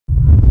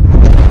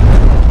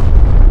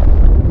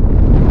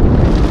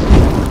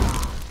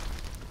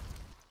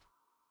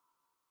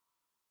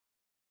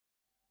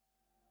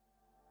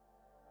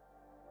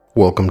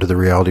Welcome to the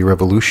Reality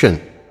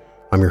Revolution.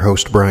 I'm your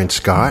host, Brian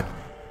Scott,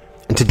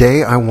 and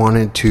today I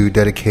wanted to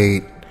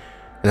dedicate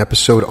an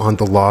episode on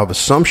the law of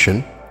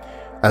assumption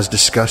as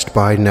discussed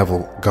by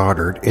Neville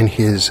Goddard in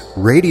his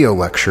radio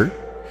lecture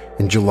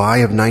in July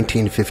of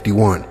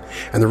 1951.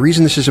 And the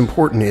reason this is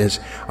important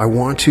is I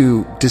want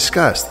to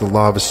discuss the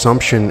law of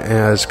assumption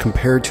as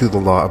compared to the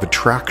law of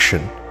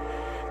attraction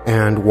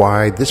and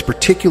why this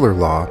particular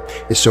law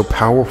is so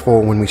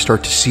powerful when we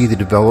start to see the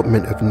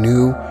development of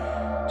new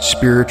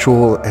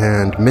spiritual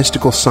and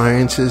mystical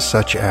sciences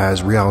such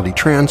as reality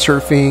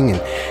transurfing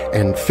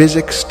and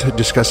physics to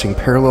discussing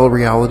parallel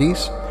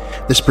realities.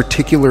 This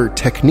particular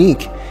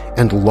technique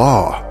and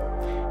law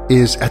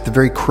is at the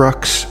very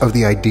crux of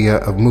the idea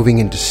of moving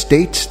into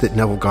states that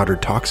Neville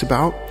Goddard talks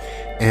about,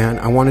 and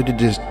I wanted to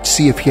just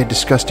see if he had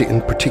discussed it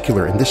in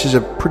particular, and this is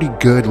a pretty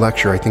good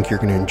lecture. I think you're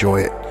going to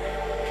enjoy it.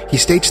 He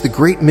states the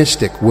great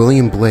mystic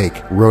William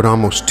Blake wrote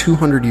almost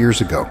 200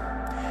 years ago,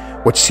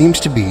 "What seems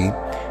to be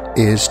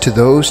is to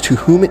those to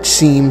whom it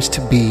seems to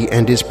be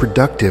and is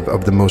productive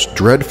of the most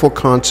dreadful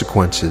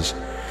consequences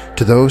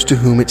to those to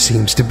whom it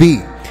seems to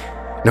be."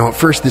 Now at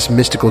first this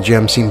mystical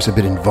gem seems a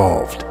bit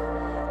involved,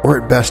 or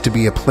at best to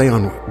be a play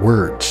on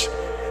words,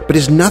 but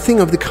is nothing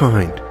of the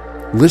kind.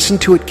 Listen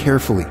to it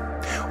carefully.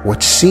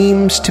 What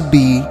seems to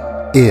be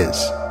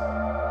is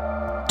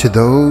to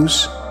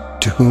those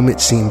to whom it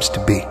seems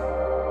to be.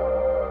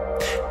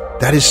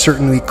 That is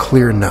certainly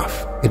clear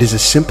enough. It is a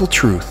simple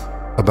truth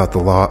about the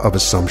law of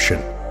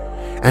assumption,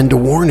 and a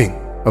warning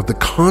of the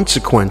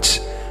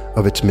consequence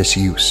of its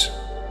misuse.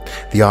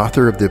 The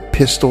author of the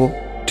Epistle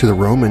to the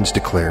Romans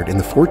declared in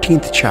the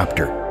 14th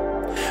chapter,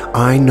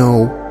 "I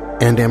know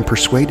and am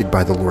persuaded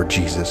by the Lord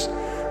Jesus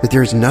that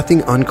there is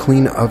nothing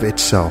unclean of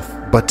itself,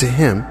 but to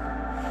him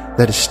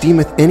that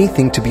esteemeth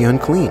anything to be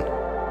unclean,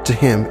 to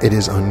him it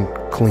is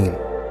unclean."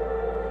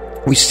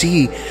 We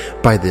see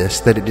by this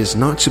that it is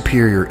not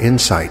superior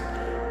insight,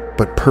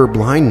 but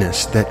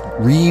purblindness that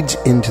reads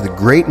into the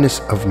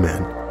greatness of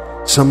men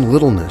some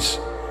littleness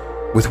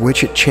with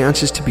which it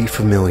chances to be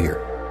familiar.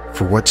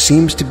 For what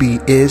seems to be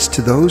is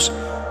to those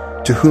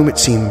to whom it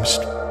seems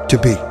to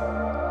be.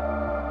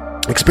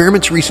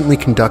 Experiments recently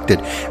conducted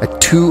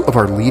at two of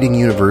our leading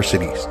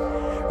universities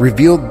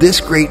revealed this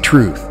great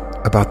truth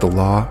about the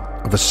law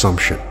of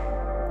assumption.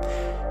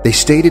 They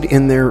stated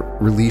in their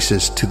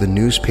releases to the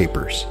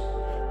newspapers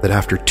that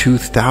after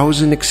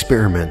 2,000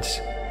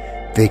 experiments,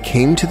 they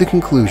came to the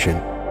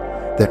conclusion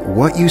that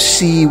what you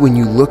see when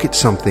you look at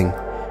something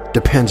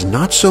depends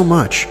not so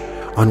much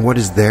on what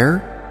is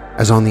there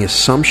as on the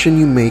assumption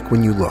you make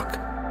when you look.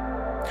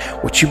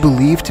 What you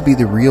believe to be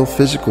the real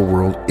physical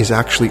world is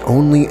actually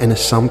only an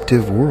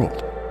assumptive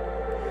world.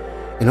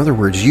 In other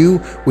words,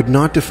 you would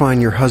not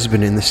define your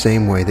husband in the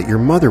same way that your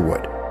mother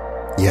would,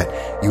 yet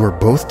you are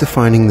both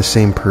defining the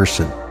same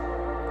person.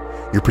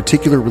 Your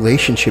particular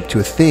relationship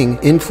to a thing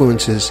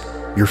influences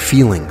your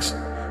feelings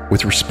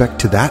with respect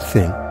to that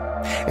thing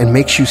and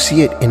makes you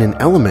see it in an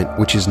element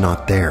which is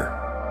not there.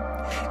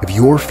 If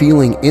your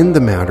feeling in the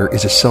matter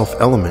is a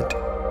self-element,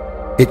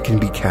 it can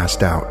be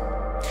cast out.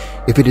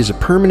 If it is a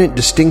permanent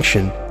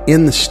distinction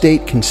in the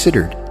state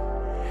considered,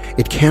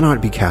 it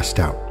cannot be cast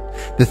out.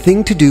 The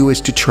thing to do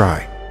is to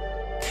try.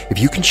 If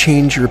you can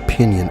change your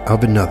opinion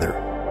of another,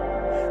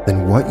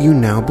 then what you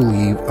now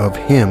believe of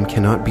him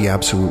cannot be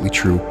absolutely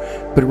true,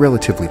 but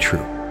relatively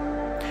true.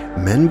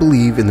 Men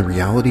believe in the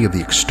reality of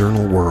the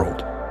external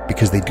world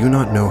because they do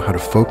not know how to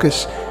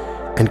focus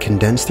and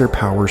condense their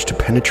powers to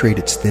penetrate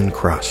its thin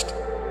crust.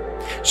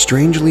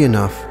 Strangely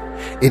enough,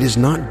 it is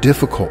not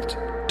difficult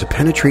to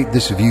penetrate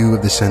this view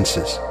of the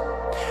senses.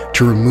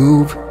 To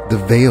remove the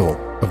veil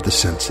of the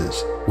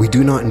senses, we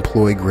do not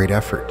employ great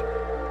effort.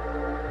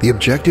 The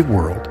objective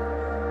world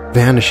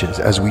vanishes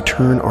as we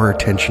turn our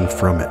attention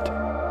from it.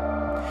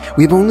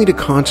 We have only to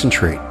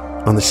concentrate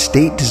on the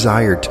state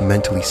desired to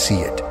mentally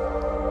see it,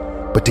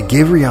 but to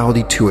give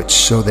reality to it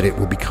so that it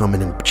will become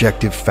an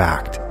objective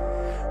fact,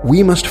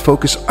 we must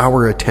focus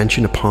our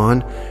attention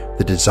upon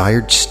the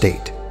desired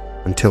state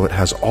until it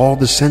has all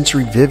the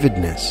sensory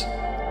vividness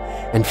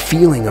and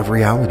feeling of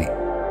reality.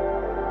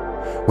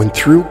 When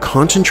through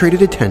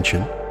concentrated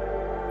attention,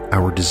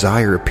 our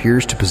desire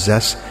appears to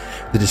possess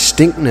the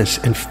distinctness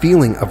and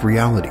feeling of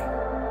reality.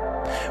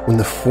 When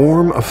the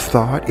form of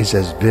thought is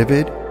as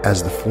vivid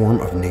as the form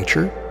of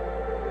nature,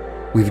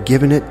 we've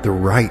given it the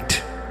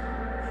right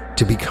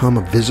to become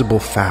a visible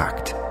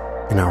fact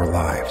in our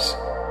lives.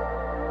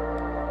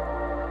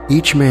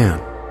 Each man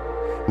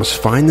must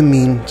find the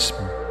means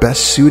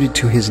best suited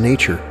to his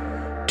nature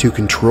to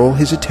control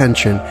his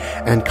attention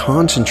and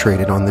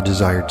concentrate it on the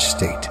desired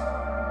state.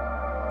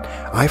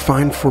 I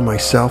find for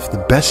myself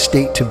the best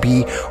state to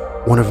be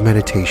one of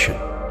meditation,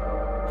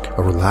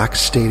 a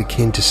relaxed state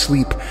akin to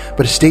sleep,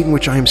 but a state in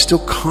which I am still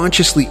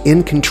consciously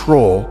in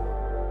control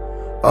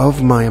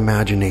of my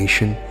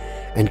imagination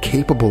and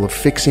capable of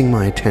fixing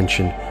my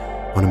attention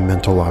on a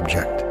mental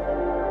object.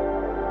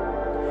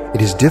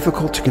 It is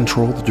difficult to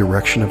control the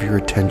direction of your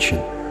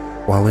attention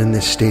while in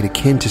this state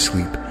akin to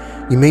sleep.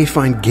 You may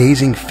find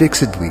gazing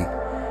fixedly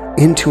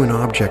into an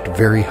object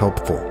very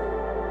helpful.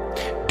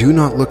 do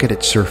not look at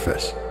its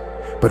surface,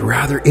 but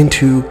rather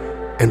into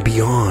and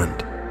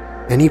beyond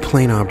any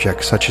plane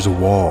object such as a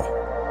wall,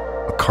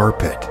 a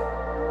carpet,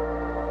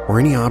 or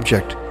any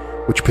object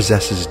which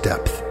possesses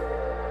depth.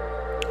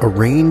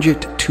 Arrange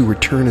it to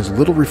return as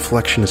little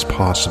reflection as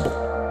possible.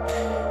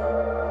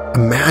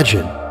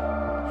 Imagine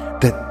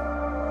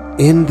that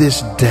in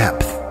this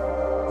depth,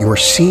 you are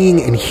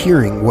seeing and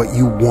hearing what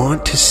you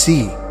want to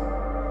see.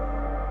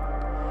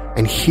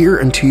 And here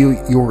until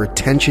your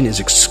attention is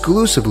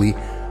exclusively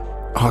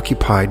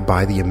occupied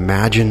by the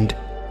imagined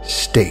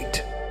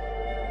state.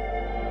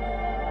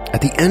 At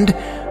the end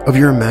of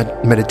your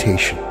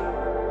meditation,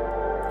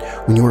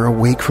 when you are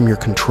awake from your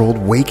controlled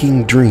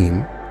waking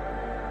dream,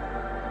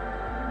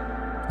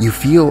 you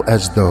feel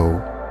as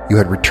though you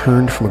had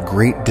returned from a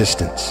great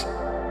distance.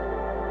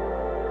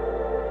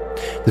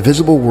 The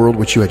visible world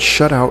which you had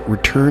shut out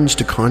returns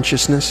to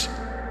consciousness,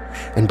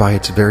 and by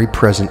its very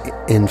presence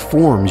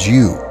informs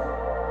you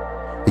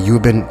that you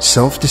have been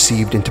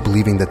self-deceived into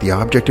believing that the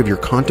object of your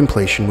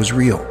contemplation was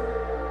real.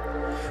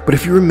 But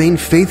if you remain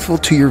faithful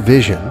to your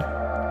vision,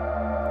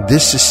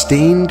 this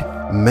sustained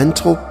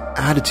mental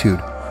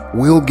attitude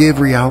will give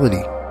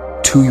reality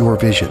to your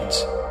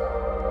visions,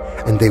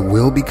 and they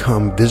will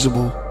become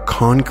visible,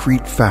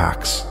 concrete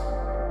facts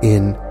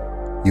in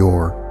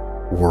your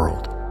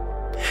world.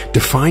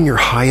 Define your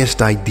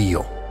highest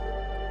ideal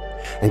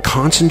and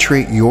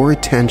concentrate your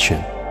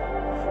attention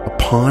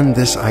upon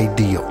this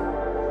ideal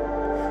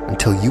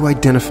until you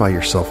identify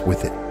yourself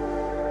with it.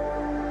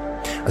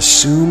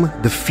 Assume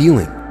the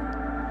feeling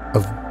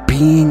of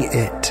being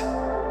it,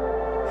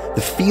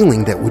 the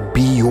feeling that would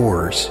be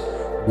yours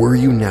were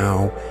you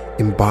now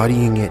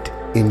embodying it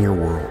in your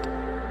world.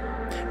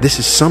 This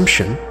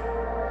assumption,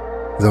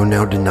 though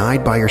now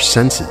denied by your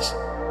senses,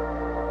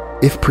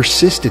 if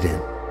persisted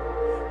in,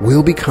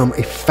 will become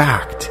a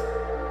fact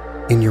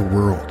in your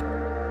world.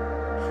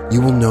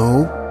 You will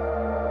know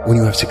when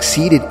you have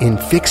succeeded in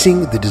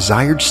fixing the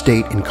desired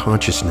state in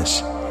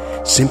consciousness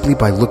simply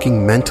by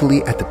looking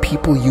mentally at the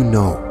people you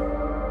know.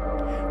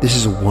 This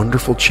is a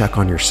wonderful check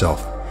on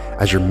yourself,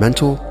 as your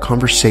mental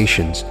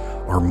conversations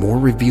are more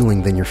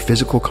revealing than your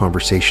physical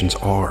conversations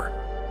are.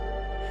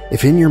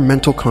 If in your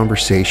mental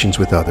conversations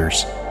with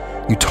others,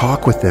 you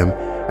talk with them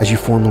as you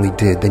formerly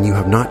did, then you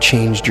have not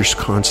changed your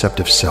concept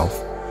of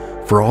self.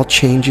 For all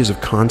changes of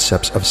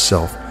concepts of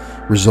self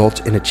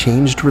result in a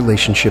changed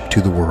relationship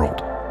to the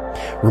world.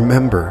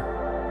 Remember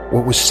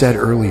what was said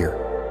earlier.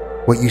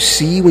 What you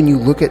see when you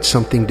look at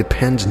something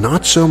depends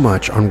not so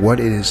much on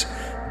what is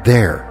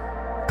there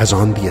as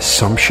on the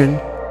assumption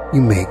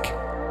you make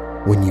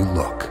when you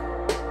look.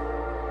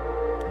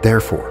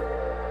 Therefore,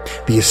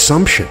 the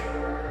assumption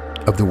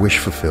of the wish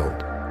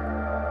fulfilled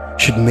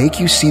should make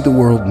you see the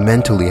world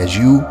mentally as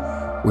you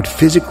would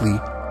physically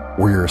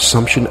were your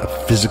assumption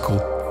of physical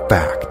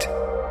fact.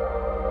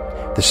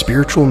 The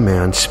spiritual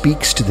man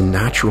speaks to the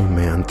natural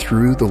man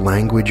through the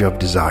language of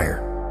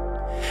desire.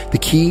 The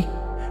key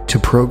to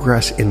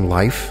progress in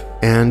life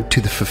and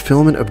to the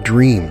fulfillment of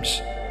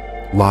dreams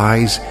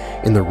lies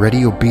in the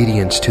ready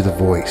obedience to the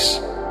voice.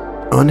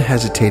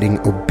 Unhesitating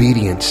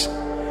obedience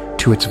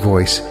to its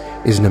voice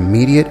is an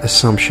immediate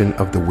assumption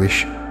of the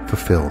wish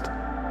fulfilled.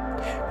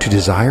 To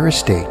desire a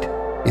state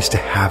is to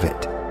have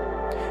it.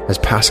 As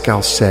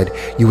Pascal said,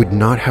 "You would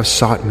not have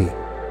sought me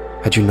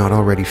had you not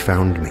already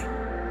found me."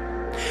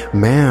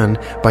 Man,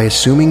 by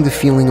assuming the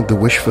feeling of the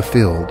wish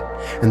fulfilled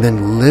and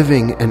then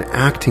living and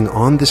acting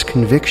on this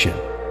conviction,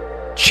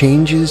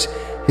 changes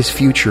his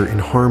future in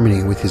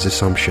harmony with his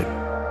assumption.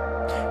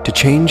 To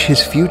change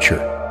his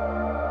future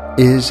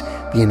is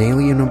the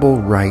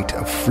inalienable right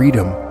of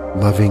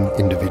freedom-loving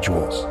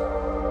individuals.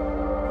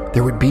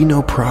 There would be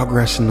no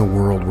progress in the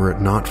world were it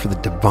not for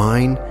the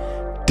divine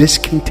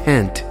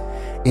discontent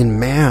in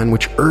man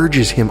which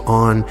urges him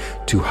on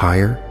to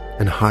higher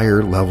and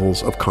higher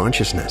levels of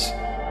consciousness.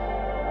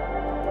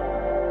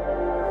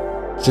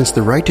 Since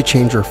the right to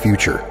change our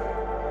future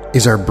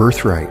is our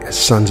birthright as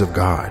sons of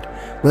God,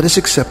 let us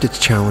accept its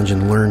challenge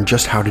and learn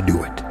just how to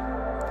do it.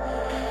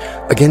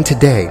 Again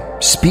today,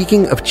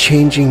 speaking of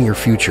changing your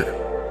future,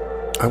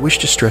 I wish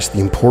to stress the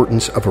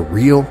importance of a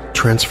real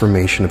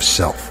transformation of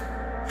self,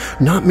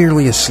 not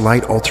merely a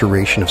slight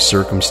alteration of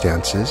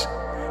circumstances,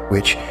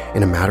 which,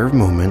 in a matter of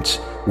moments,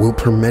 will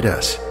permit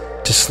us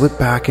to slip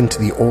back into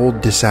the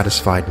old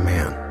dissatisfied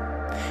man.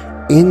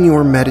 In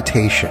your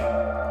meditation,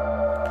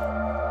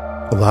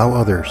 allow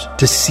others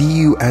to see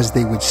you as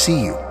they would see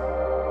you,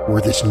 or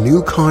this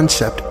new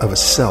concept of a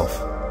self,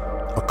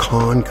 a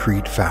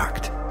concrete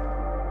fact.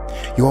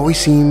 You always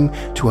seem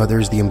to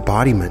others the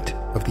embodiment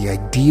of the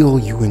ideal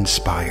you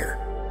inspire.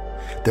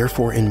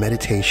 Therefore, in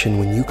meditation,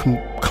 when you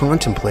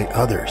contemplate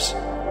others,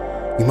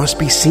 you must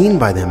be seen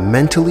by them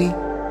mentally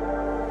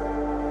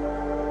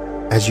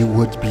as you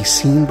would be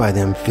seen by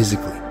them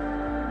physically.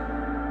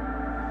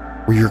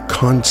 Where your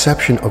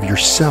conception of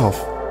yourself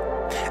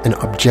an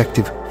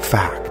objective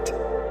fact.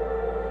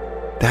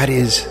 That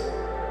is,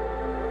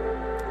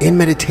 in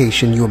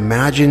meditation, you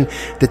imagine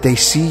that they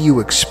see you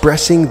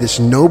expressing this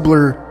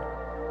nobler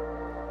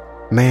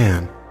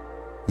man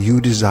you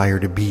desire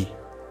to be.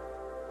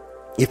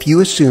 If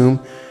you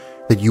assume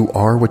that you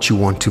are what you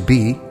want to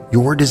be,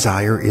 your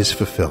desire is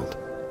fulfilled.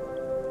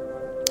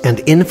 And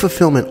in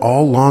fulfillment,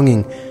 all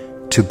longing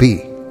to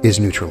be is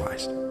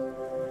neutralized.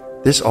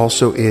 This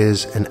also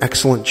is an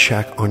excellent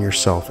check on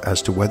yourself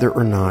as to whether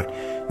or not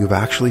you've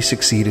actually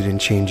succeeded in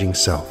changing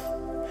self.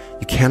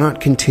 You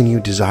cannot continue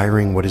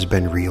desiring what has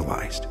been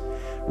realized.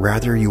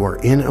 Rather, you are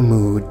in a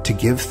mood to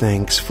give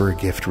thanks for a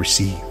gift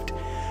received.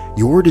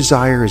 Your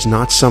desire is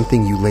not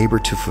something you labor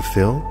to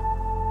fulfill.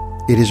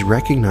 It is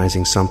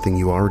recognizing something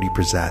you already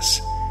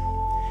possess.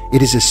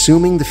 It is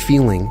assuming the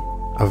feeling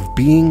of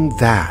being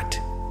that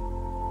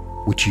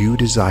which you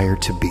desire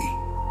to be.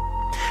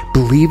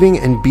 Believing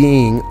and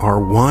being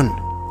are one.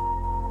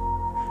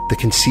 The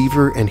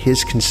conceiver and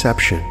his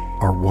conception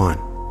are one.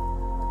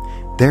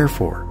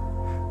 Therefore,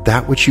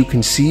 that which you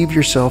conceive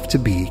yourself to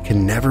be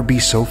can never be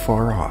so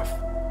far off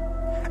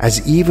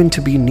as even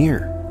to be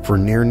near, for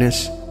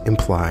nearness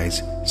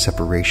implies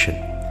separation.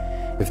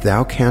 If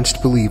thou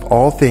canst believe,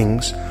 all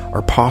things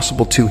are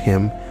possible to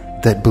him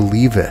that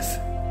believeth.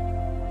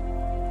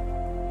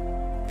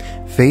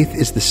 Faith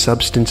is the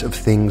substance of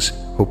things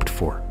hoped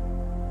for,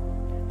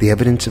 the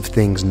evidence of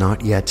things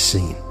not yet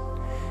seen.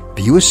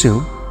 If you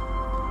assume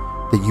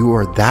that you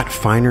are that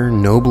finer,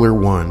 nobler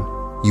one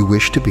you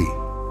wish to be,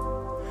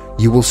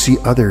 you will see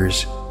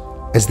others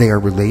as they are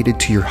related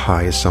to your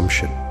high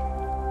assumption.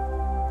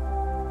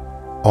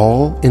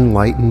 All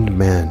enlightened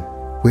men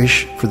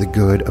wish for the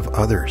good of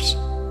others.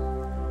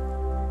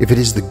 If it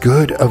is the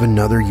good of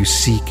another you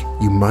seek,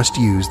 you must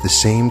use the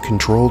same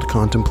controlled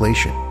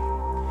contemplation.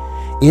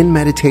 In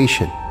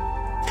meditation,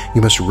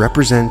 you must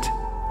represent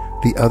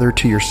the other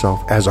to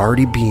yourself as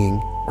already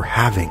being or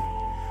having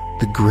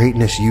the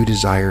greatness you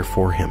desire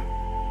for him.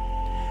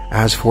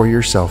 As for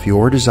yourself,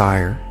 your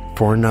desire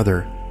for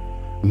another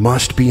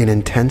must be an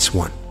intense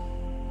one.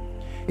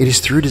 It is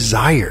through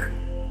desire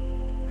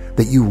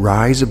that you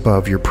rise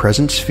above your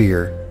present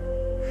sphere,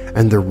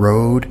 and the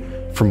road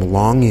from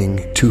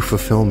longing to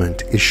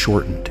fulfillment is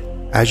shortened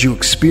as you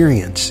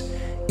experience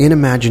in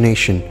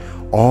imagination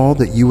all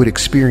that you would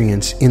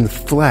experience in the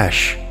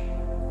flesh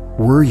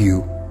were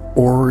you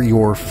or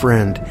your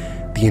friend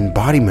the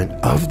embodiment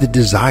of the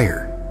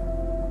desire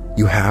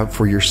you have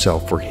for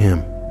yourself for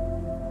him.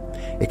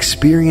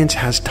 Experience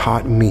has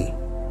taught me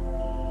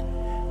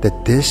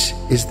that this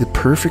is the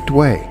perfect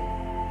way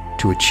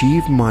to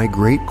achieve my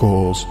great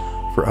goals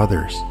for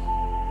others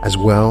as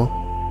well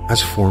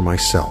as for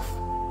myself.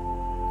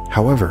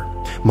 However,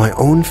 my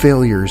own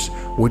failures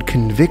would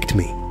convict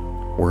me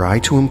were I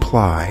to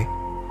imply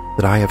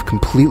that I have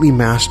completely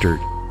mastered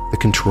the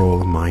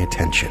control of my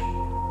attention.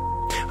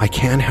 I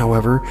can,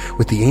 however,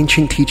 with the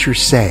ancient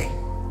teachers say,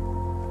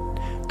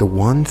 the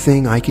one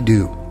thing I could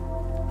do,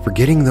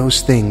 forgetting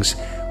those things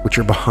which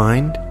are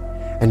behind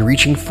and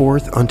reaching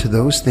forth unto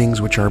those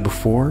things which are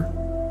before,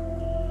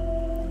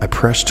 I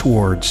press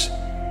towards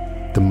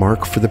the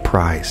mark for the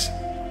prize.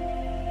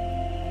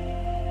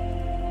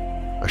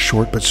 A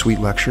short but sweet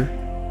lecture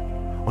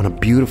on a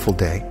beautiful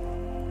day.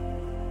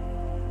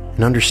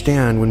 And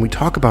understand, when we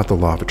talk about the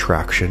law of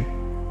attraction,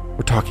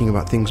 we're talking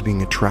about things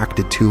being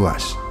attracted to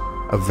us.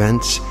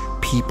 Events,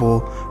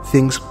 people,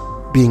 things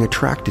being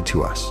attracted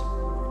to us.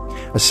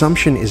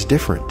 Assumption is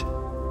different.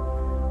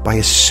 By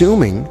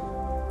assuming,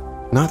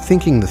 not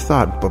thinking the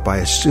thought, but by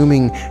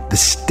assuming the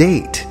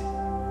state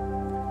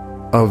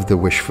of the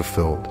wish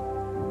fulfilled,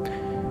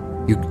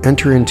 you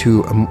enter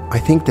into, I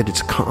think that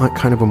it's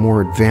kind of a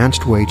more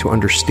advanced way to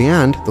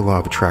understand the law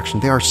of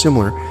attraction. They are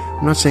similar.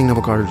 I'm not saying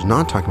Neville Goddard is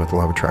not talking about the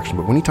law of attraction,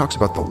 but when he talks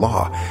about the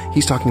law,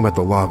 he's talking about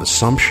the law of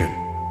assumption.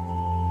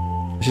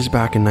 This is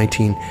back in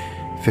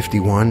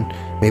 1951.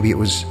 Maybe it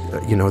was,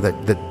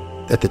 that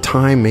at the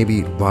time,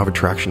 maybe law of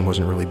attraction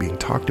wasn't really being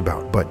talked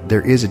about, but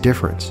there is a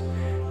difference.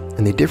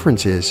 And the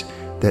difference is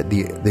that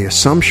the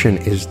assumption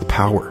is the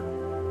power.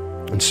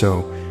 And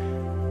so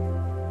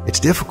it's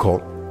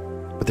difficult,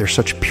 but there's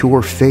such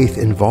pure faith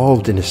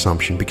involved in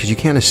assumption, because you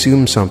can't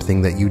assume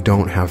something that you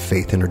don't have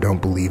faith in or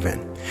don't believe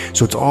in.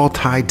 So it's all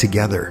tied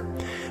together.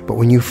 But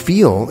when you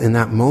feel in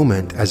that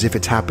moment as if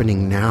it's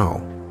happening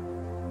now,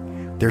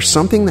 there's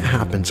something that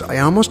happens. I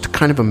almost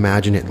kind of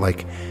imagine it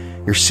like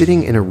you're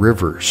sitting in a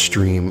river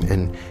stream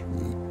and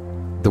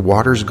the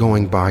water's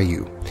going by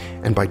you.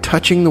 And by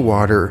touching the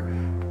water,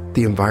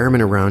 the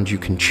environment around you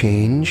can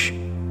change,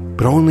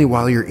 but only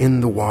while you're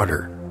in the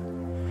water.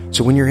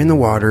 So when you're in the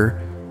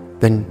water,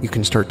 then you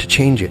can start to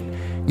change it.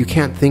 You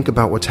can't think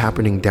about what's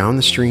happening down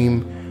the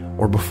stream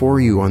or before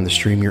you on the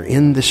stream. You're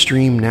in the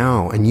stream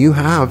now, and you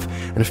have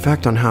an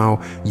effect on how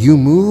you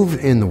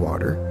move in the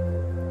water.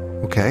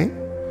 Okay?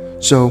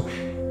 So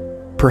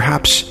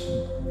perhaps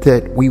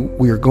that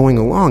we are going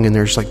along, and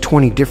there's like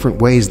 20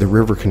 different ways the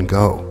river can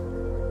go.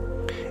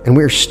 And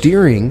we're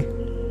steering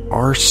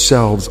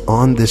ourselves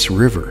on this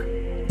river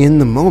in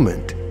the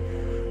moment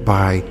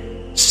by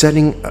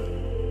setting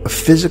a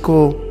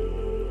physical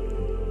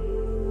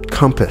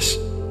compass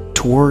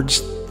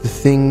towards the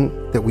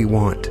thing that we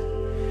want.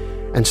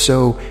 And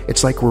so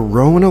it's like we're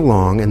rowing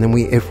along, and then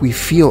if we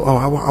feel,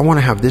 I want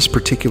to have this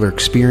particular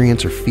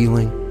experience or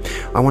feeling,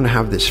 I want to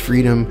have this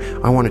freedom.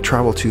 I want to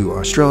travel to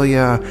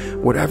Australia,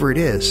 whatever it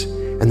is.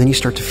 And then you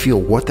start to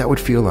feel what that would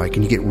feel like,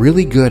 and you get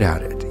really good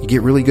at it. You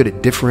get really good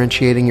at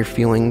differentiating your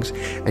feelings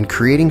and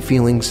creating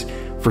feelings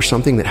for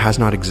something that has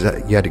not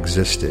yet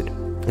existed.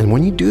 And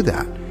when you do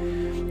that,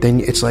 then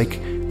it's like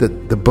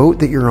the boat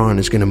that you're on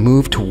is going to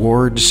move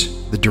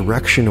towards the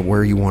direction of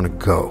where you want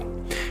to go.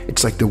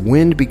 It's like the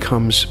wind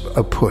becomes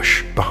a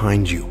push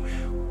behind you.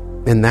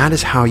 And that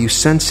is how you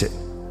sense it.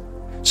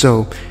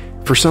 So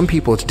for some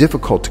people, it's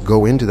difficult to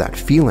go into that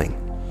feeling.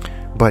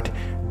 But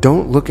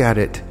don't look at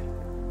it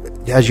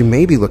as you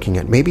may be looking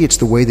at. Maybe it's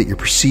the way that you're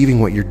perceiving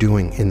what you're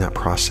doing in that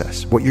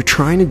process. What you're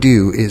trying to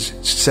do is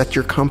set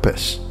your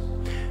compass.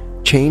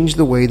 Change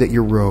the way that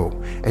you row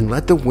and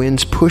let the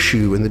winds push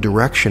you in the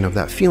direction of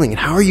that feeling. And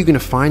how are you going to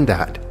find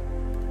that?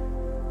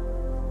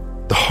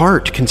 The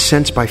heart can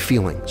sense by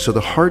feeling. So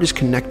the heart is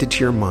connected to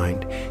your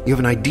mind. You have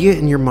an idea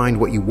in your mind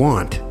what you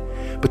want,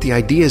 but the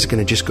idea is going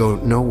to just go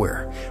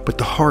nowhere. But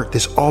the heart,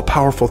 this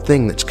all-powerful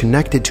thing that's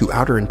connected to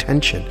outer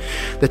intention,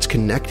 that's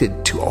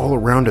connected to all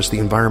around us, the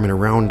environment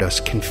around us,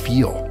 can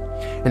feel.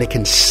 And it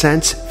can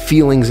sense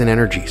feelings and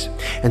energies.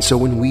 And so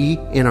when we,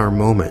 in our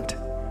moment,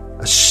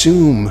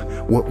 assume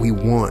what we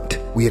want,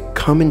 we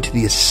come into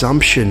the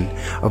assumption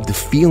of the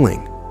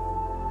feeling,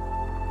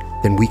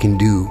 then we can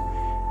do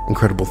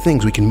incredible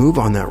things. We can move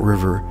on that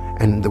river,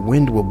 and the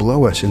wind will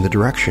blow us in the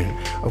direction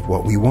of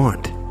what we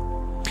want.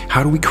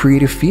 How do we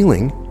create a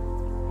feeling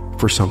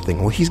for something?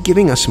 Well, he's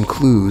giving us some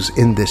clues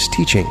in this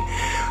teaching.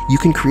 You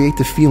can create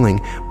the feeling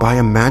by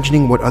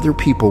imagining what other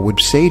people would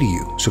say to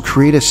you. So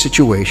create a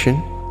situation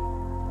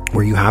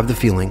where you have the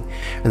feeling,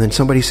 and then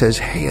somebody says,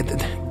 "Hey,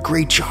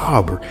 great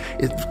job," or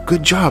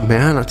 "Good job,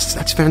 man.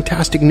 That's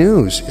fantastic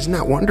news. Isn't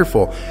that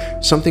wonderful?"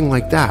 Something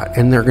like that.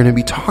 And they're going to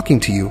be talking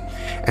to you.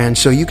 And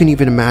so you can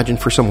even imagine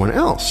for someone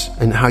else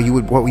and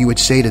what you would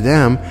say to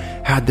them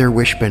had their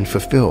wish been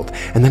fulfilled.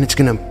 And then it's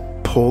going to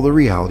pull the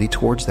reality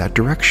towards that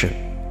direction.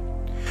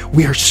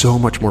 We are so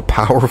much more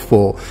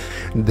powerful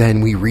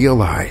than we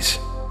realize.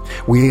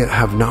 We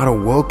have not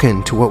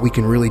awoken to what we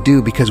can really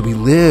do because we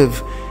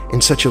live in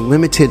such a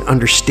limited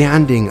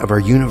understanding of our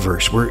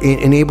universe. We're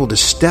unable to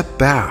step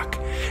back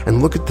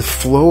and look at the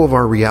flow of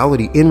our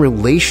reality in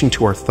relation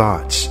to our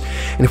thoughts.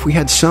 And if we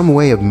had some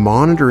way of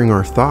monitoring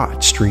our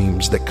thought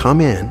streams that come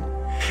in,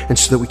 and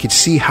so that we could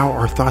see how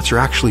our thoughts are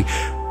actually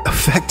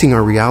affecting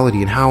our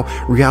reality and how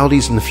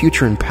realities in the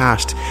future and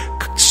past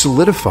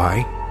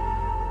solidify,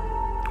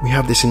 we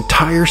have this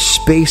entire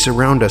space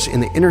around us, in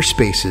the inner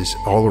spaces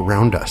all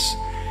around us.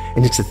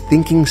 And it's a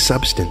thinking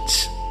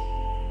substance.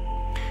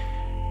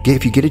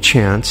 If you get a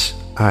chance,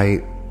 I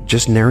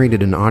just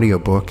narrated an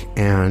audiobook,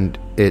 and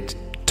it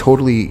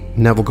totally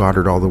Neville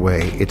Goddard all the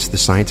way. It's The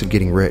Science of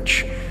Getting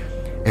Rich.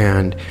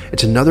 And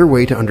it's another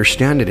way to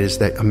understand it is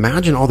that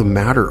imagine all the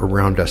matter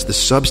around us, the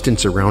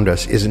substance around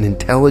us is an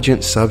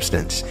intelligent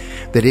substance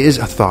that is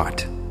a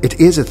thought. It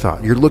is a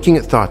thought. You're looking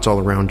at thoughts all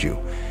around you.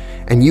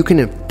 And you can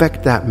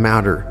affect that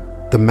matter,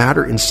 the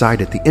matter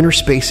inside it, the inner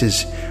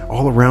spaces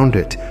all around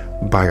it,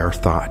 by our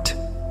thought.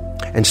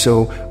 And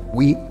so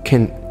we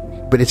can,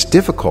 but it's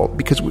difficult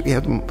because we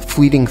have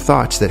fleeting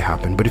thoughts that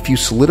happen. But if you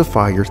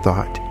solidify your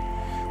thought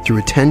through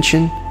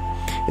attention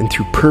and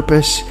through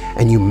purpose,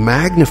 and you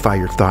magnify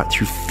your thought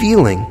through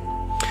feeling,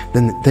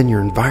 then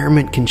your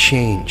environment can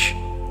change.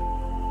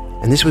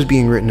 And this was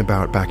being written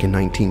about back in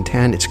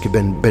 1910. It's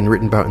been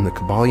written about in the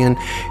Kabbalion.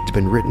 It's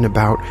been written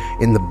about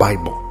in the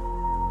Bible.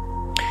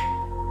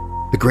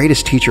 The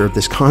greatest teacher of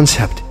this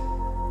concept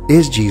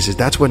is Jesus.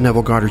 That's what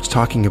Neville Goddard's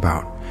talking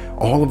about.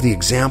 All of the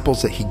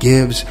examples that he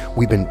gives,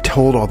 we've been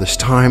told all this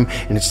time,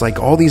 and it's like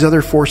all these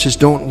other forces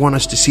don't want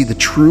us to see the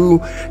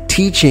true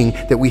teaching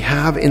that we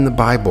have in the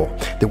Bible,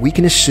 that we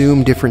can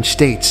assume different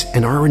states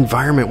and our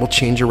environment will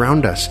change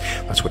around us.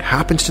 That's what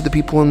happens to the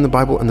people in the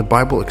Bible, and the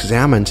Bible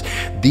examines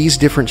these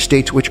different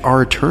states which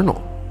are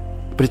eternal.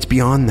 But it's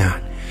beyond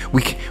that.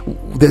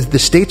 The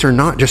states are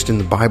not just in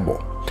the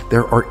Bible.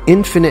 There are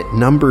infinite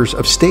numbers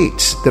of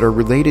states that are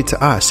related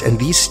to us, and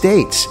these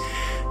states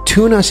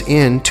tune us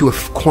into a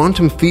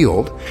quantum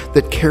field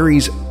that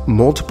carries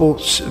multiple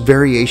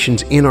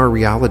variations in our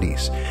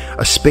realities,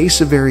 a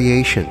space of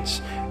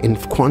variations. In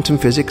quantum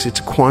physics, it's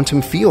a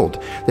quantum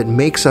field that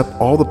makes up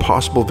all the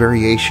possible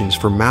variations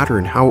for matter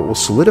and how it will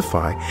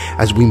solidify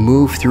as we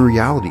move through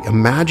reality.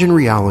 Imagine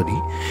reality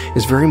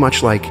is very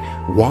much like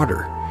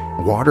water.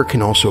 Water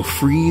can also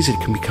freeze, it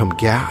can become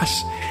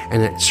gas,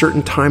 and at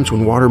certain times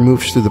when water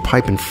moves through the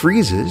pipe and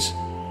freezes,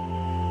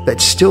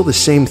 that's still the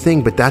same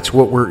thing, but that's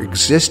what we're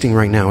existing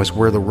right now, is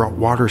where the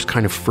water is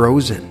kind of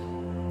frozen.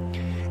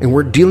 And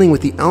we're dealing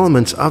with the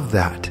elements of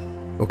that,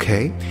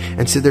 okay?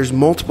 And so there's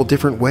multiple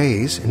different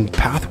ways and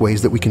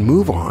pathways that we can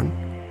move on.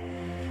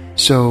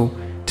 So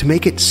to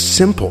make it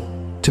simple,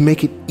 to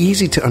make it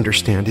easy to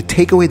understand, to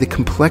take away the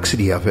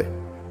complexity of it,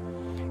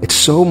 it's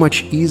so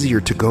much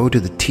easier to go to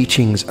the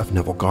teachings of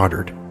Neville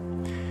Goddard.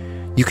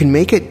 You can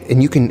make it,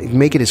 and you can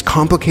make it as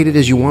complicated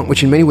as you want,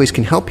 which in many ways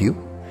can help you.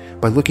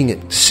 by looking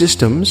at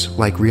systems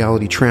like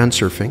reality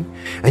transurfing,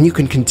 and you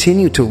can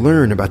continue to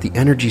learn about the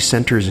energy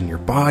centers in your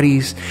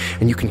bodies,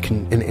 and you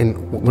can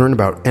learn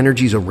about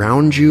energies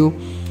around you,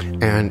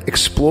 and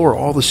explore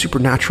all the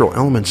supernatural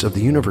elements of the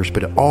universe.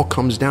 But it all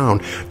comes down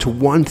to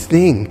one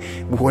thing,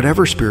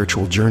 whatever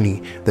spiritual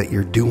journey that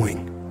you're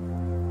doing.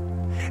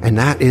 And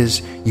that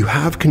is, you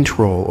have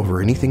control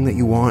over anything that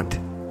you want,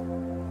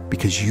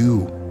 because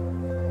you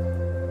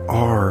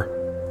are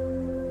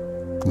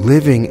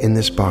living in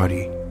this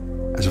body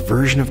as a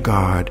version of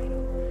God,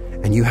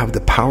 and you have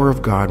the power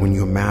of God when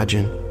you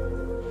imagine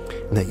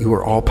that you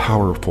are all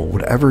powerful.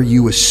 Whatever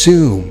you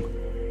assume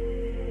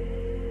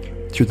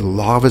through the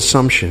law of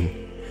assumption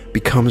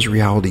becomes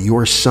reality.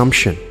 Your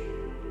assumption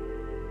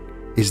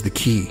is the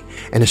key,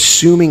 and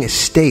assuming a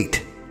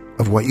state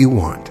of what you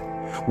want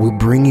will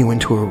bring you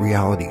into a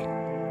reality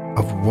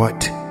of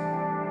what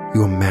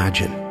you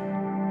imagine.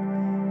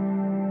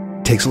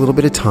 It takes a little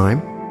bit of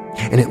time,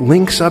 and it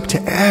links up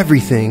to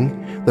everything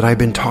that I've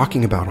been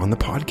talking about on the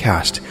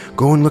podcast.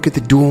 Go and look at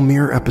the dual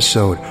mirror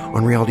episode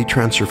on reality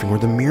transurfing, or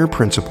the mirror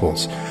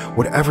principles.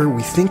 Whatever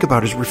we think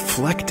about is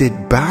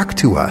reflected back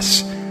to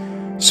us.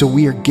 So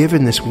we are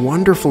given this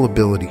wonderful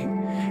ability.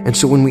 And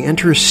so when we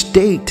enter a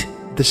state,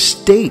 the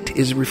state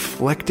is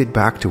reflected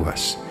back to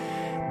us.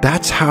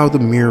 That's how the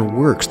mirror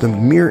works. The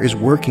mirror is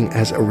working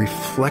as a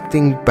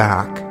reflecting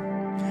back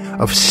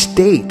of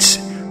states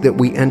that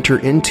we enter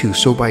into.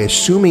 So by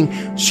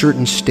assuming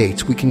certain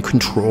states, we can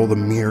control the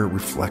mirror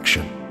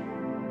reflection.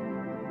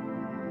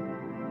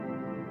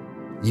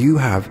 You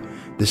have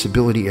this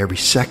ability every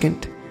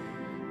second.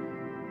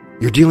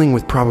 You're dealing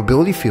with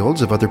probability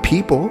fields of other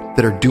people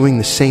that are doing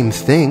the same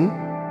thing.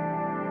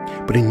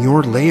 But in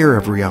your layer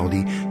of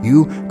reality,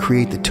 you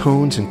create the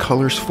tones and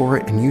colors for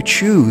it, and you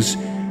choose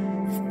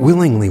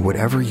willingly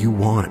whatever you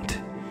want.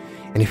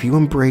 And if you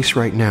embrace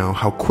right now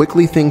how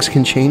quickly things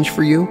can change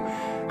for you,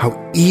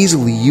 how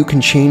easily you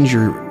can change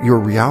your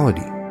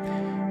reality,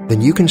 then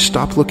you can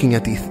stop looking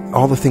at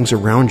all the things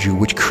around you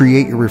which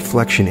create your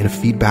reflection in a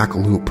feedback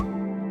loop.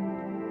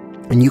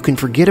 And you can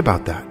forget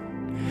about that,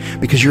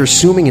 because you're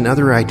assuming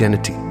another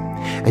identity,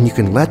 and you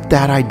can let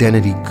that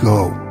identity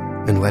go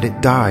and let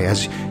it die,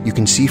 as you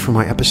can see from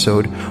my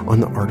episode on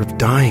the art of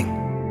dying.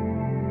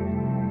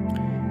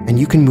 And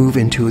you can move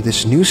into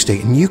this new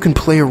state, and you can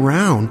play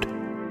around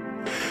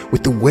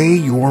with the way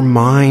your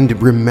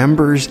mind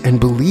remembers and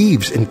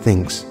believes in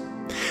things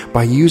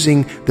by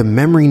using the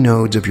memory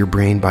nodes of your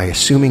brain, by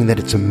assuming that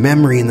it's a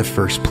memory in the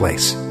first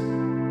place.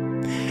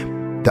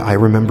 The I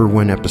Remember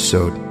When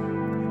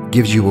episode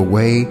gives you a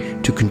way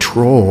to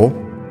control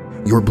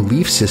your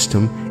belief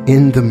system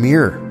in the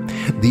mirror.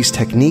 These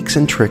techniques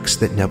and tricks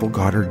that Neville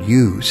Goddard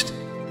used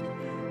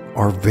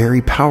are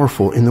very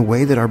powerful in the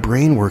way that our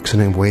brain works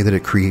and in the way that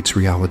it creates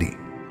reality.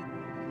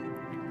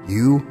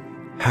 You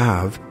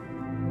have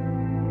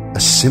a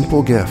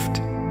simple gift,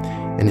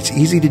 and it's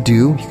easy to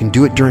do. You can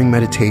do it during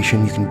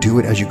meditation. You can do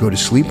it as you go to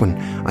sleep. When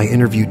I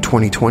interviewed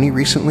 2020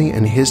 recently,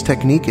 and his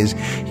technique is,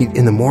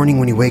 in the morning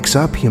when he wakes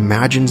up, he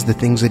imagines the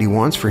things that he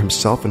wants for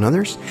himself and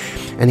others,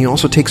 and he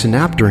also takes a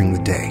nap during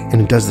the day,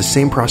 and it does the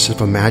same process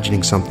of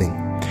imagining something.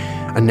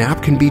 A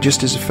nap can be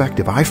just as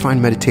effective. I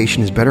find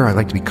meditation is better. I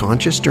like to be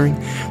conscious during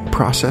the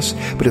process,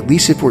 but at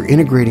least if we're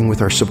integrating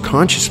with our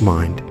subconscious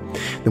mind,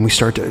 then we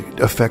start to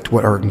affect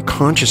what our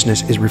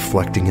consciousness is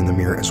reflecting in the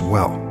mirror as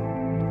well.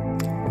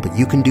 But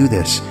you can do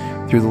this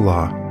through the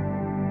law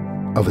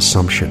of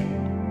assumption.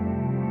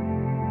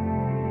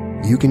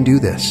 You can do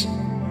this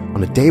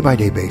on a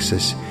day-by-day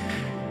basis.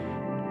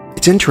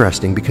 It's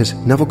interesting because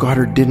Neville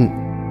Goddard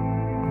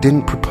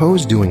didn't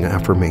propose doing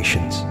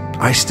affirmations.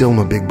 I still am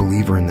a big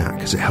believer in that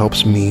because it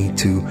helps me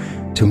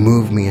to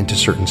move me into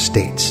certain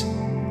states.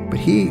 But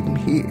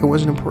it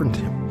wasn't important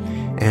to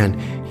him.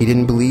 And he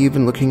didn't believe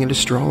in looking at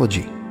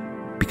astrology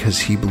because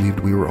he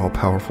believed we were all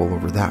powerful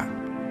over that.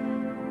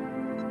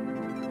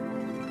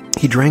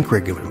 He drank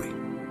regularly.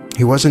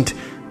 He wasn't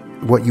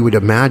what you would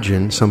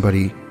imagine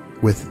somebody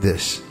with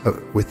this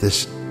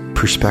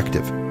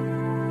perspective.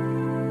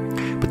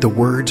 But the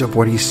words of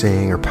what he's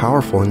saying are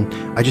powerful, and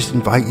I just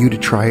invite you to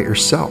try it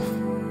yourself.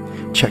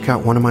 Check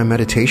out one of my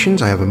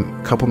meditations. I have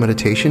a couple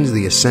meditations.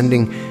 The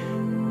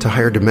Ascending to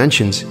Higher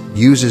Dimensions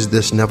uses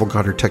this Neville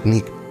Goddard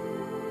technique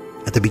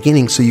at the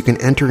beginning so you can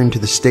enter into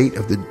the state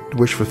of the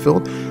wish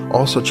fulfilled.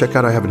 Also check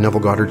out, I have a Neville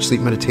Goddard sleep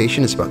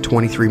meditation. It's about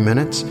 23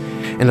 minutes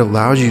and it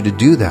allows you to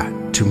do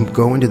that, to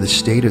go into the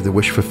state of the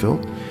wish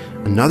fulfilled.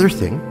 Another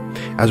thing,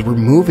 as we're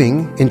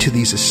moving into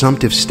these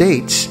assumptive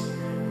states,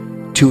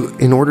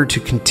 in order to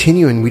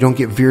continue and we don't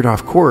get veered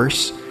off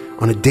course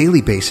on a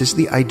daily basis,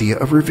 the idea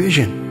of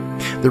revision.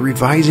 The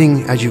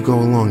revising as you go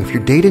along. If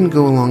your day didn't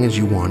go along as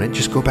you wanted,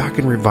 just go back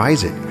and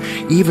revise it,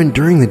 even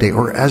during the day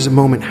or as a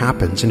moment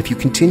happens. And if you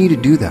continue to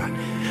do that,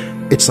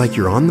 it's like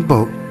you're on the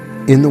boat,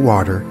 in the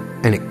water,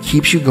 and it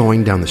keeps you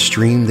going down the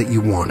stream that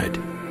you wanted.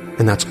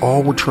 And that's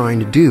all we're trying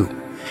to do,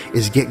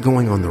 is get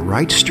going on the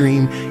right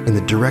stream in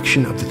the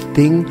direction of the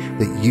thing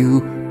that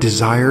you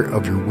desire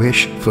of your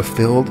wish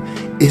fulfilled?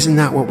 Isn't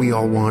that what we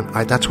all want?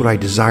 That's what I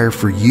desire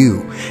for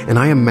you. And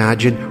I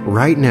imagine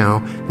right now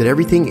that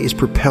everything is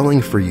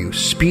propelling for you,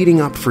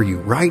 speeding up for you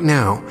right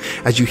now.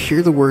 As you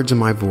hear the words of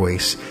my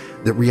voice,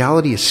 that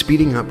reality is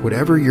speeding up.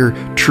 Whatever your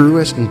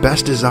truest and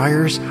best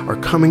desires are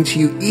coming to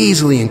you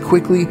easily and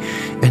quickly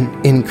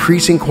and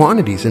increasing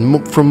quantities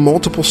and from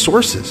multiple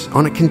sources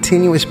on a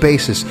continuous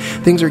basis.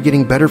 Things are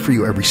getting better for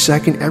you every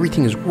second.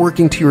 Everything is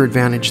working to your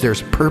advantage.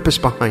 There's purpose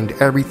behind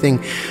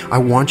everything. I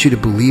want you to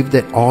believe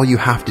that all you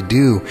have to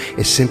do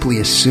is simply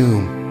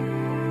assume,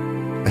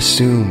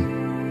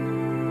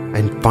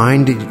 and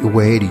find a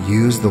way to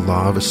use the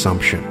law of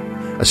assumption.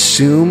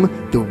 Assume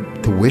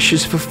the wish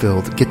is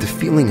fulfilled, get the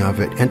feeling of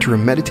it, enter a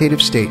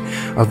meditative state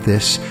of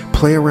this,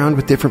 play around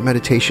with different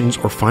meditations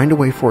or find a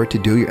way for it to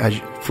do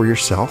for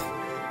yourself.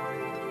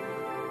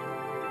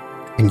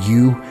 And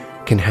you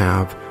can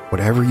have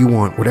whatever you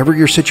want, whatever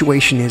your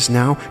situation is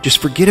now. Just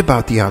forget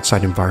about the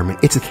outside environment.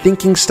 It's a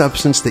thinking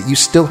substance that you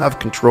still have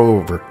control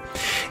over.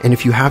 And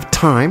if you have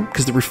time,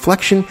 because the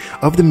reflection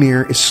of the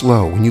mirror is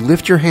slow, when you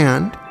lift your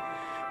hand,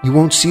 you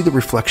won't see the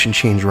reflection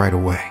change right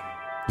away.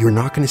 You're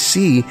not going to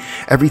see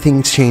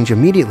everything change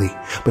immediately,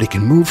 but it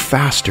can move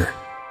faster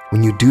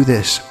when you do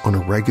this on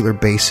a regular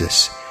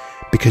basis,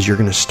 because you're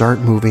going to start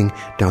moving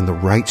down the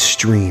right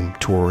stream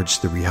towards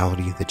the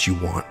reality that you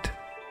want.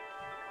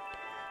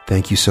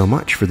 Thank you so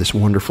much for this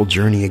wonderful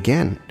journey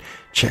again.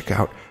 Check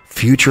out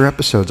future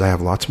episodes. I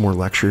have lots more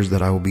lectures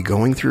that I will be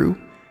going through.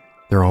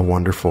 They're all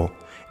wonderful.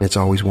 And it's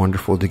always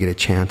wonderful to get a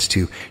chance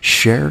to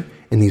share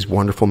in these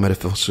wonderful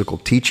metaphysical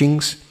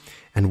teachings.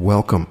 And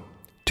welcome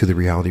to the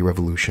Reality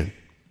Revolution.